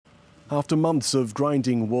After months of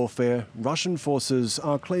grinding warfare, Russian forces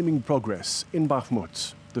are claiming progress in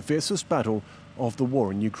Bakhmut, the fiercest battle of the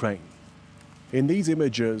war in Ukraine. In these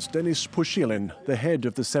images, Denis Pushilin, the head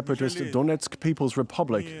of the separatist Donetsk People's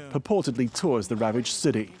Republic, purportedly tours the ravaged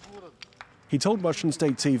city. He told Russian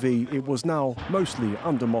state TV it was now mostly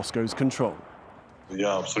under Moscow's control.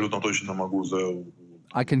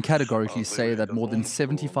 I can categorically say that more than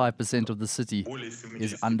 75% of the city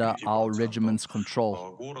is under our regiment's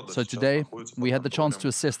control. So today, we had the chance to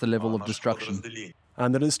assess the level of destruction.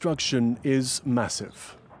 And the destruction is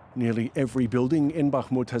massive. Nearly every building in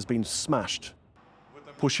Bakhmut has been smashed.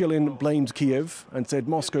 Pushilin blamed Kiev and said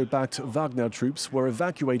Moscow-backed Wagner troops were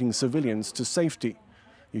evacuating civilians to safety.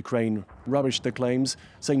 Ukraine rubbished the claims,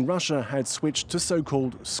 saying Russia had switched to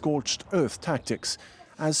so-called scorched earth tactics,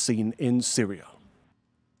 as seen in Syria.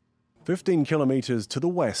 15 kilometers to the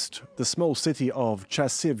west, the small city of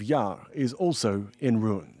Chasiv Yar is also in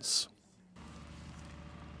ruins.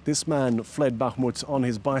 This man fled Bakhmut on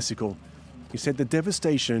his bicycle. He said the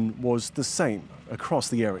devastation was the same across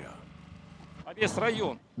the area.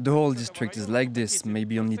 The whole district is like this.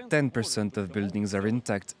 Maybe only 10% of buildings are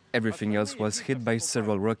intact. Everything else was hit by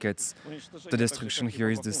several rockets. The destruction here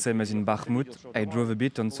is the same as in Bakhmut. I drove a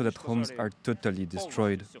bit and saw that homes are totally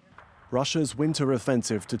destroyed. Russia's winter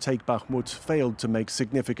offensive to take Bakhmut failed to make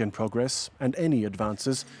significant progress, and any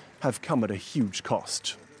advances have come at a huge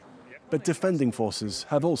cost. But defending forces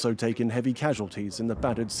have also taken heavy casualties in the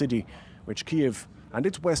battered city, which Kiev and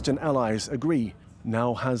its Western allies agree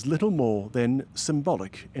now has little more than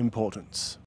symbolic importance.